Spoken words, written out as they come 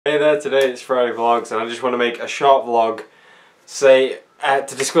Hey there, today it's Friday Vlogs and I just want to make a short vlog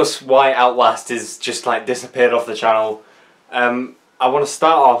to discuss why Outlast is just like disappeared off the channel. I want to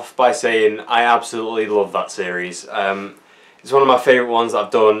start off by saying I absolutely love that series. It's one of my favourite ones that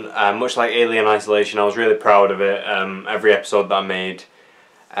I've done, much like Alien Isolation. I was really proud of it, every episode that I made.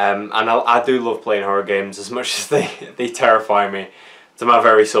 And I do love playing horror games as much as they terrify me to my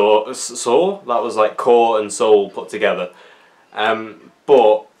very soul. That was like core and soul put together.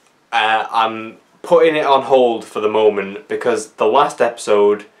 But I'm putting it on hold for the moment because the last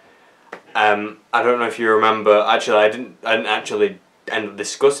episode, I don't know if you remember, actually I didn't actually end up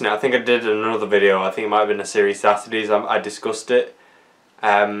discussing it. I think I did in another video. I think it might have been a series Saturdays. I discussed it.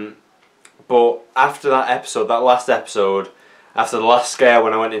 But after that episode, that last episode, after the last scare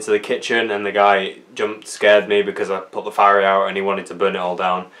when I went into the kitchen and the guy scared me because I put the fire out and he wanted to burn it all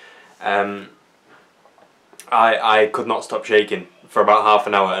down, I could not stop shaking for about half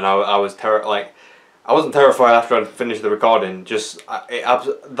an hour, and I was I wasn't terrified after I'd finished the recording. Just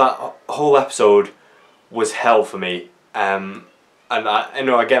that whole episode was hell for me. And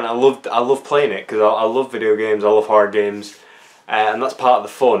again, I love playing it because I love video games, I love horror games, and that's part of the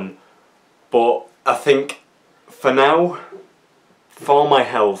fun. But I think for now, for my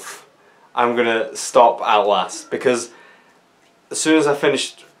health, I'm gonna stop Outlast because as soon as I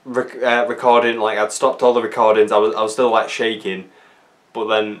finished recording, like I'd stopped all the recordings, I was still like shaking, but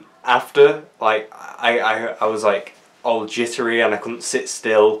then after, like I was like all jittery and I couldn't sit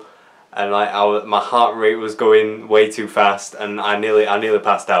still, and like my heart rate was going way too fast, and I nearly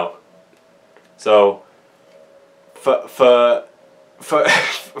passed out. So for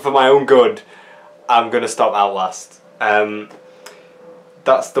my own good, I'm gonna stop Outlast.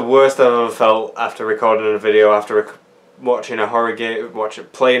 That's the worst I've ever felt after recording a video, after watching a horror game,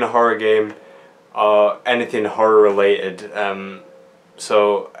 playing a horror game, or anything horror related.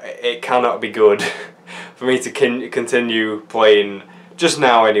 So it cannot be good for me to continue playing just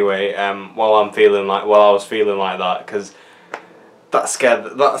now anyway. While I was feeling like that, because that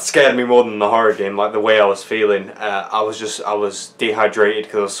scared me more than the horror game. Like the way I was feeling, I was dehydrated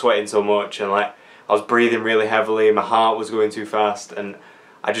because I was sweating so much, and like I was breathing really heavily. My heart was going too fast, and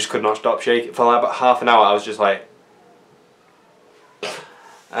I just could not stop shaking for like about half an hour. I was just like.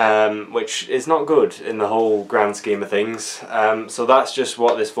 Which is not good in the whole grand scheme of things. So that's just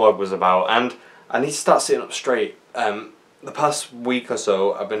what this vlog was about, and I need to start sitting up straight. The past week or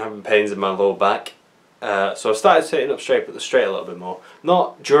so I've been having pains in my lower back, so I've started sitting up straight, but straight a little bit more.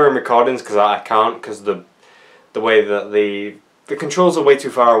 Not during recordings because I can't, because the way that the controls are way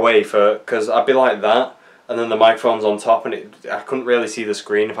too far away because I'd be like that and then the microphone's on top and I couldn't really see the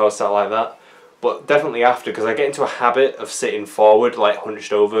screen if I was sat like that. But definitely after, because I get into a habit of sitting forward, like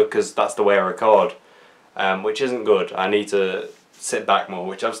hunched over, because that's the way I record, which isn't good. I need to sit back more,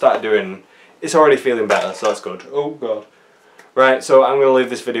 which I've started doing. It's already feeling better, so that's good. Oh god. Right, so I'm going to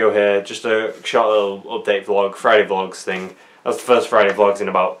leave this video here, just a short little update vlog, Friday Vlogs thing. That's the first Friday Vlogs in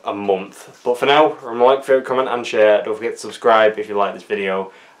about a month. But for now, remember to like, favorite, comment and share. Don't forget to subscribe if you like this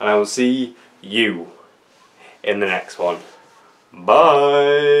video, and I will see you in the next one.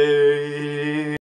 Bye!